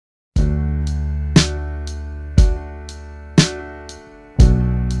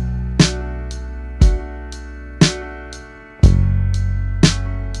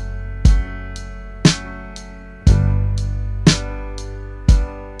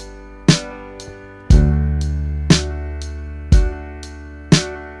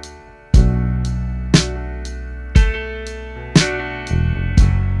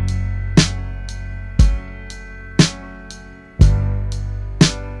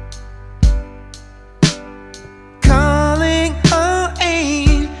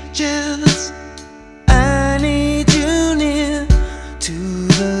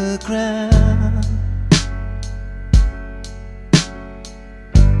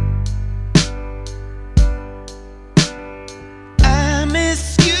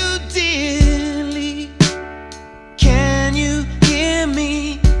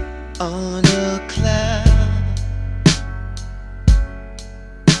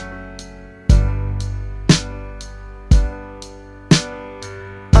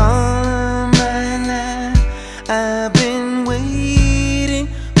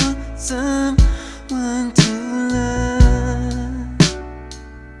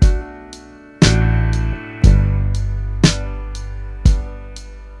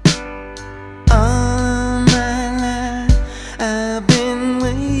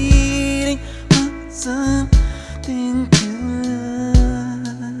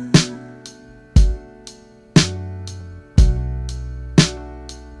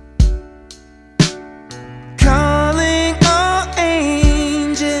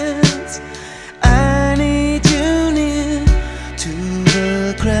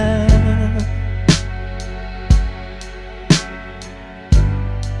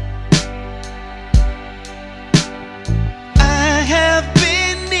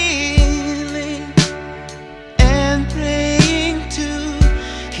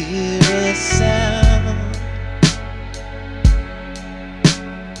sound.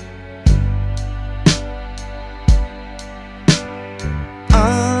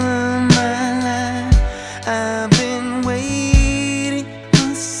 All my life I've been waiting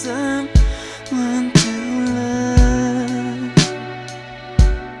for someone to love.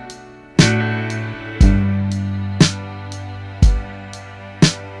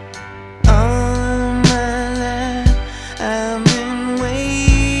 All my life I've been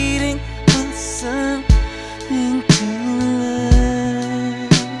waiting for something to love.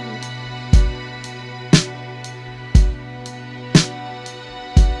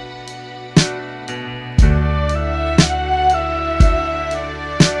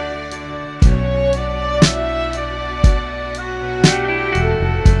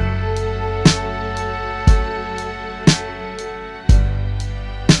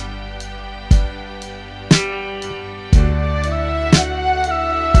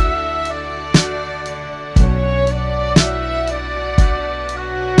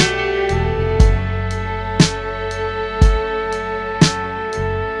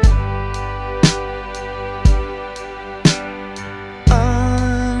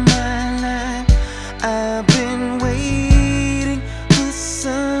 I've been waiting for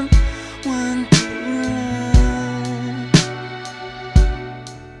someone to love.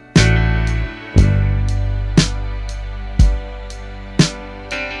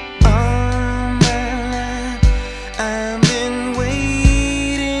 All my life I've been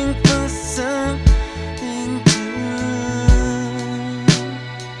waiting for something to love.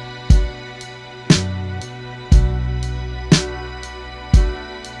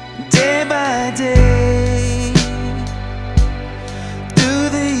 Day by day, through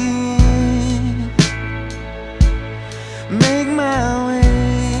the years, make my way.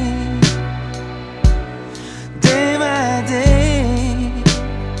 Day by day,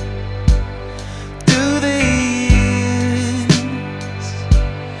 through the years,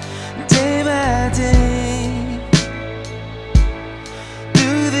 day by day,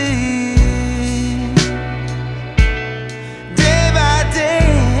 through the years, day by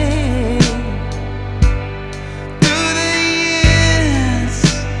day.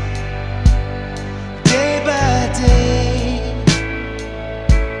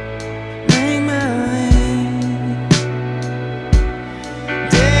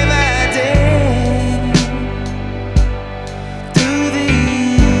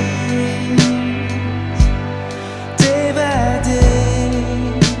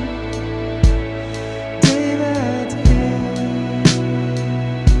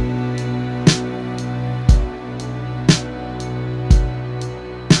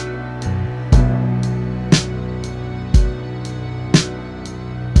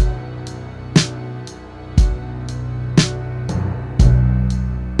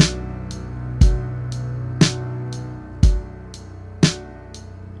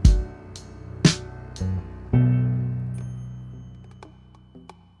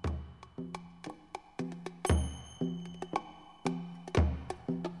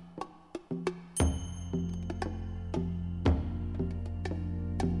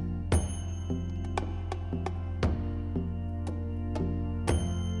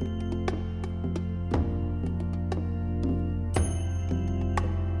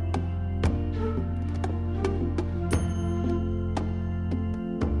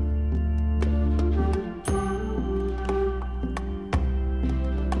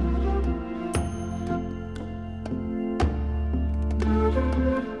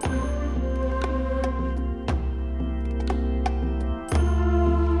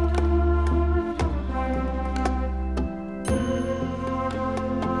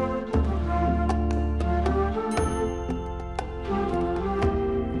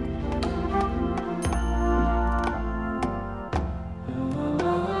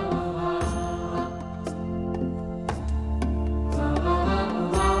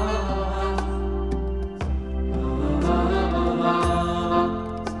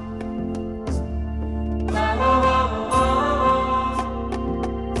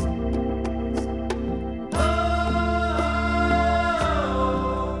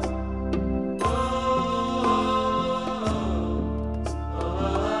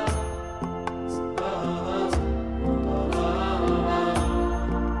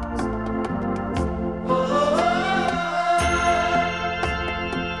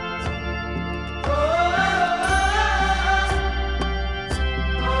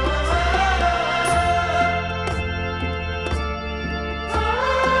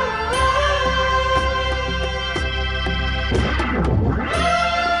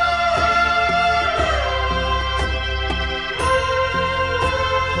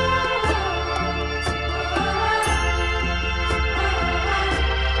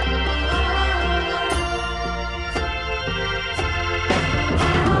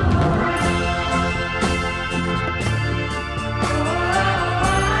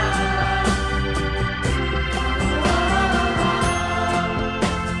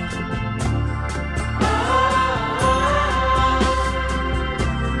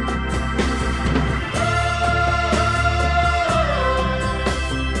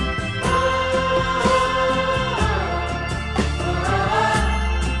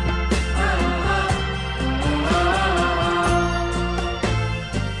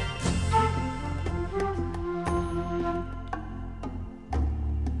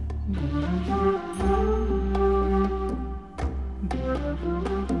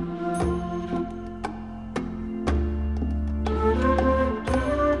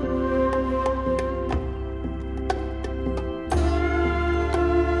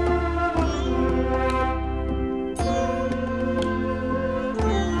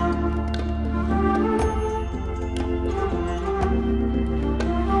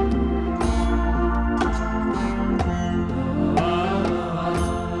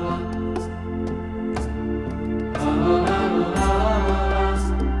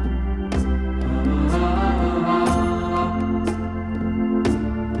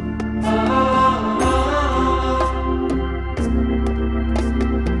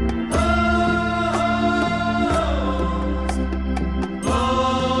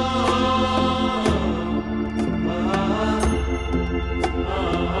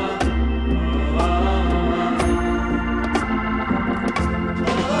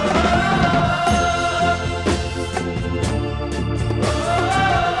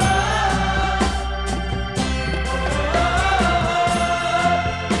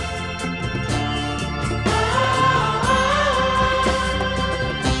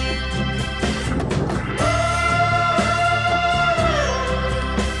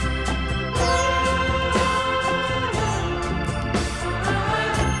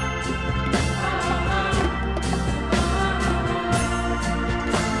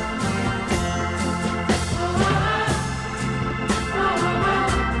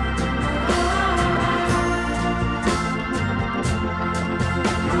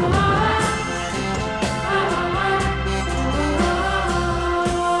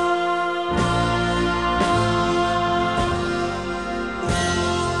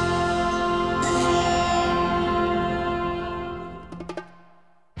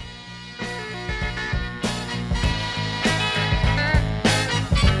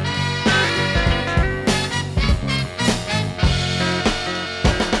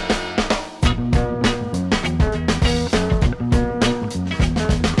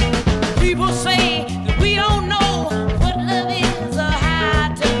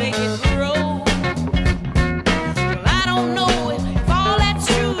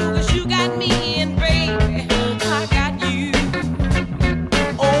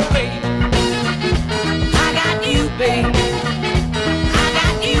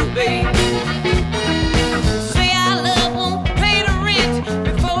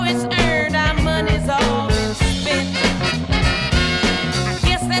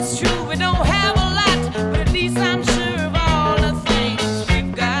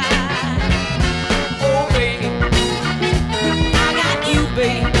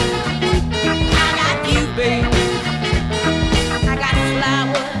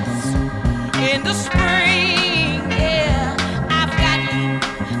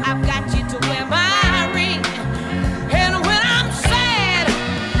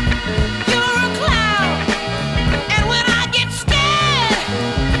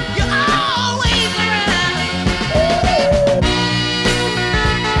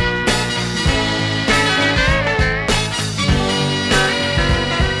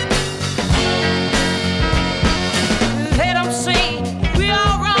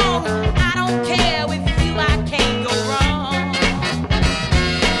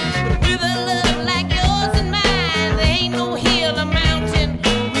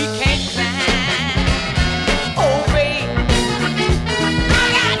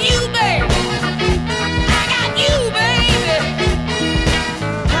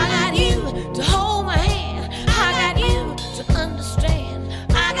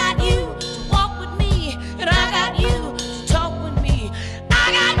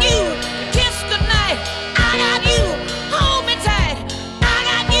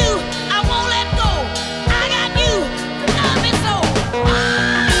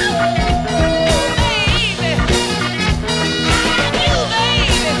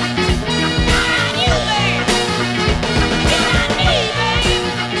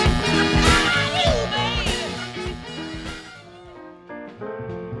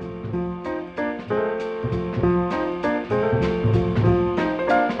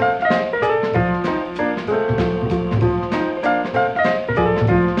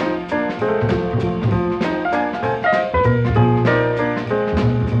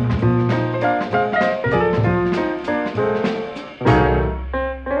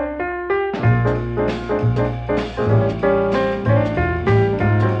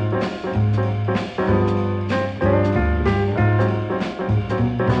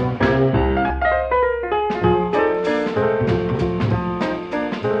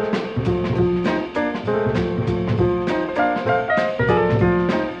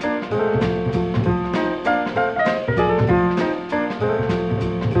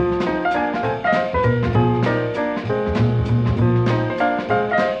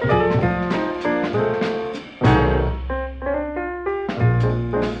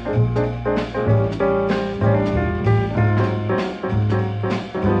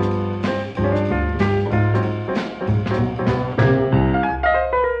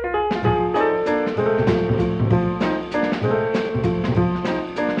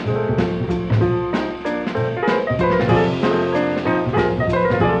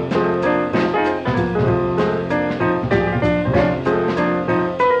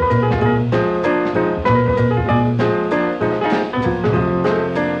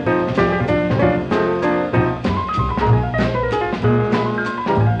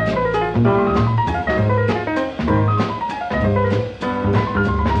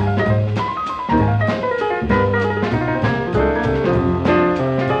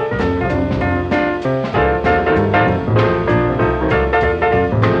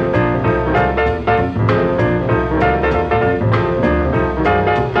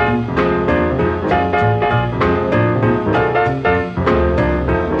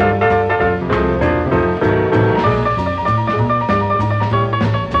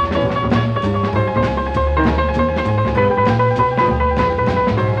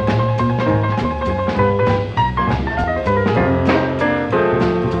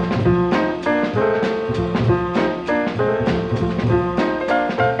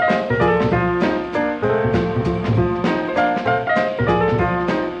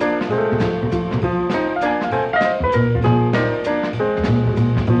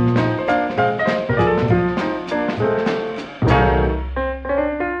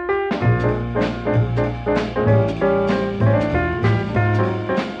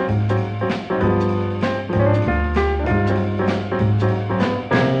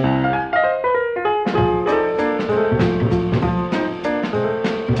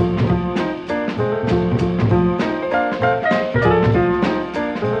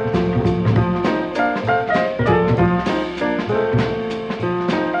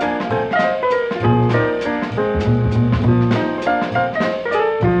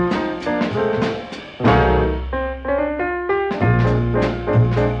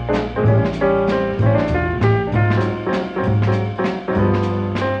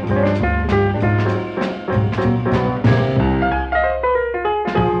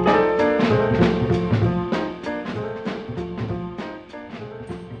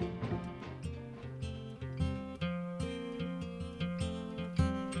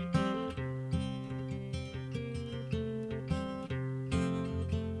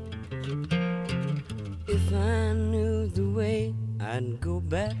 If I knew the way, I'd go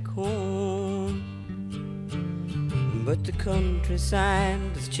back home. But the countryside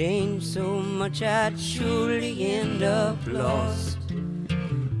has changed so much, I'd surely end up lost.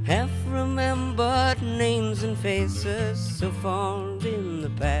 Half remembered names and faces so far in the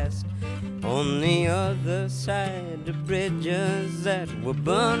past. On the other side, the bridges that were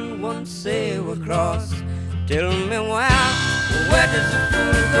burned once they were crossed. Tell me where does a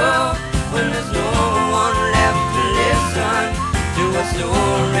fool go when there's no one left to listen to a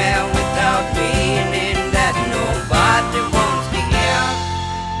story without meaning that nobody wants to hear?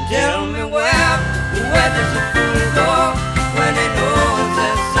 Tell me where does a fool go when he knows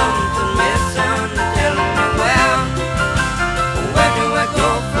there's something missing? Tell me where do I go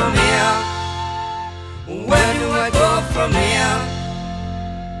from here? Where do I go from here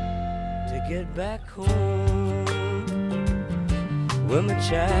to get back home? Where my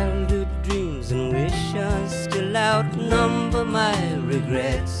childhood dreams and wishes still outnumber my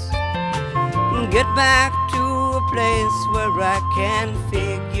regrets. Get back to a place where I can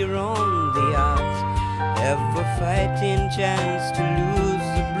figure on the odds. Have a fighting chance to lose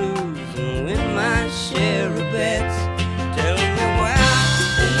the blues and win my share of bets. Tell me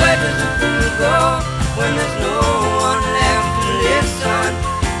where does a fool go when there's no one left to listen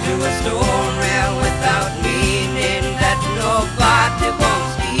to a story without meaning that nobody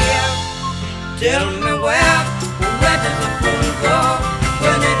wants to hear? Tell me where does a fool go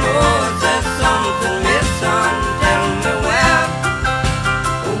when he knows there's something missing? Tell me where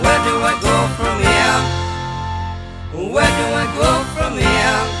do I go from here? Where do I go from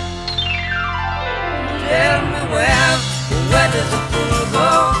here? Tell me where does a fool go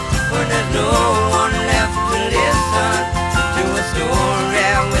when there's no one left to listen to a story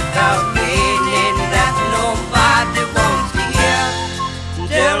without meaning that nobody wants to hear?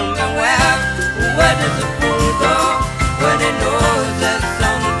 Tell me where does a fool go when he knows there's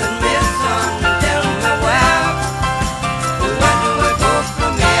something missing? Tell me where do I go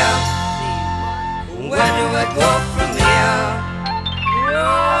from here? Where do I go from here?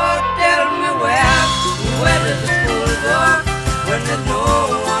 Oh, tell me where does a fool go when there's no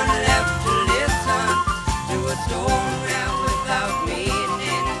one left to listen to a story without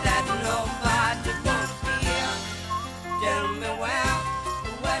meaning that nobody wants to hear? Tell me where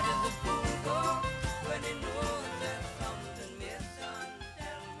does a fool go when he knows there's something missing?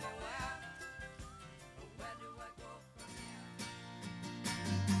 Tell me where do I go from here?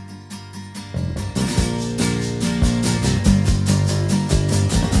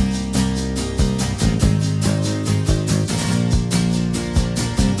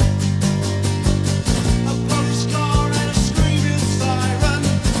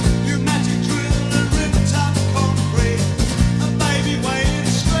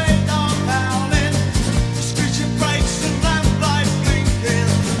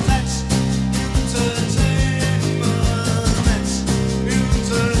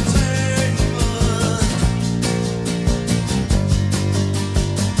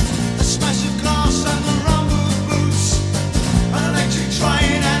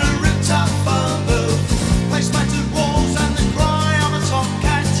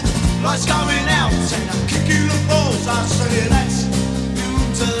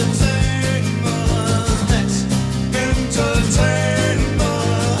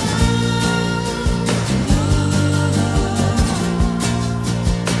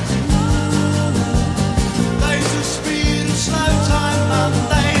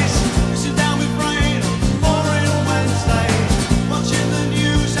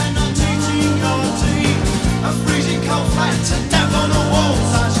 Never on the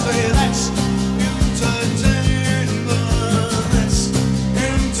walls, I say that's entertainment.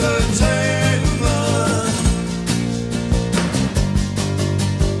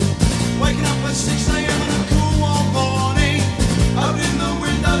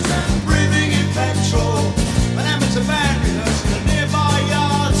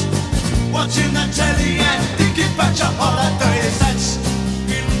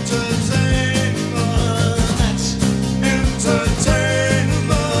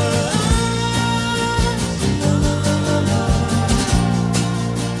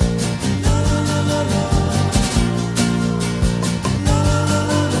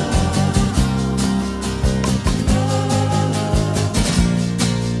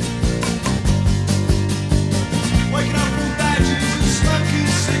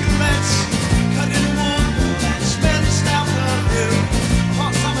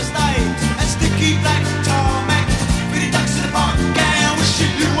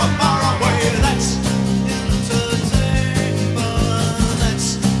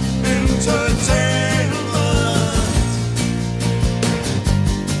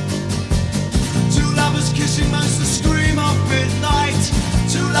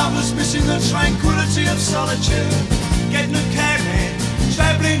 tranquility of solitude. Getting a cab in,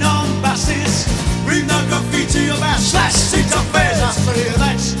 travelling on buses, with no graffiti about slash seat affairs. I say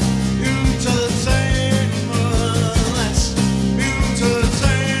that's entertainment. That's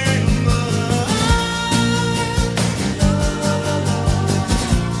entertainment.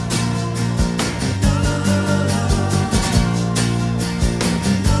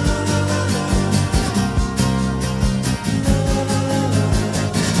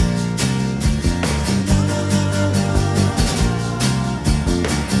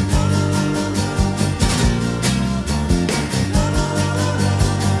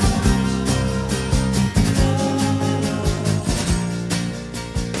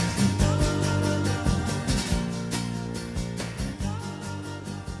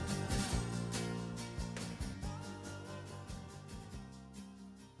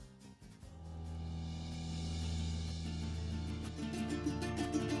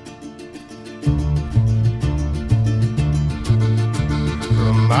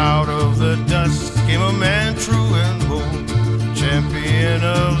 Out of the dust came a man true and bold, champion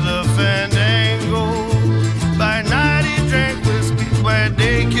of the fandango. By night he drank whiskey, by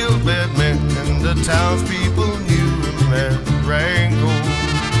day killed bad men, and the townspeople knew him as Rango.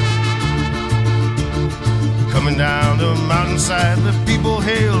 Coming down the mountainside, the people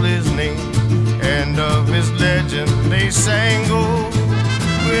hailed his name, and of his legend they sang. Oh,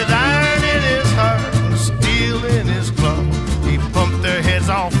 with iron in his heart and steel in his claw, he pumped their heads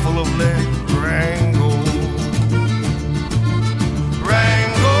all full of lead. Rango,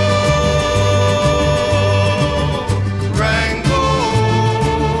 Rango, Rango,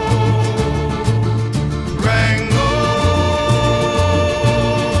 Rango,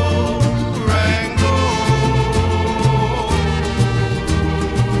 Rango.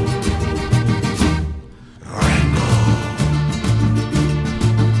 Rango.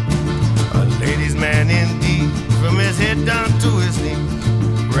 A ladies' man indeed, from his head down to his knees.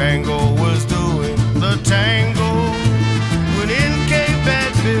 Rango was doing the tango when in came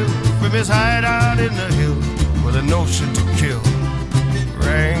Bad Bill from his hideout in the hills with a notion to kill.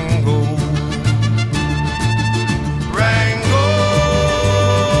 Rango, Rango,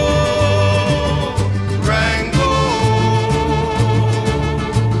 Rango,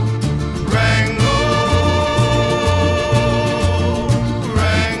 Rango, Rango.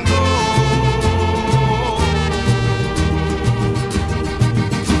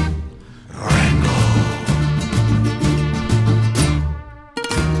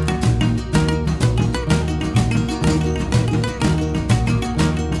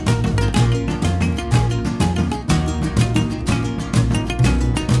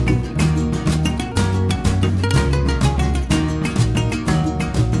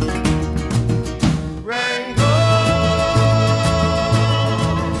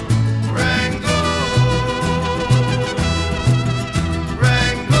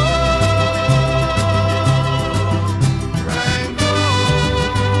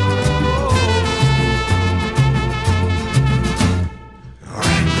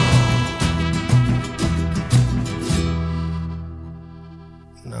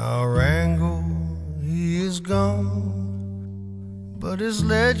 Now Rango, he is gone, but his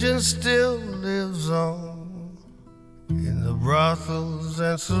legend still lives on in the brothels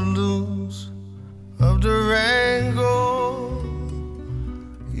and saloons of Durango.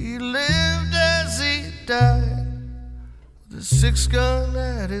 He lived as he died, with a 6-gun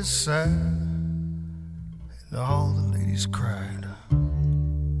at his side, and all the ladies cried.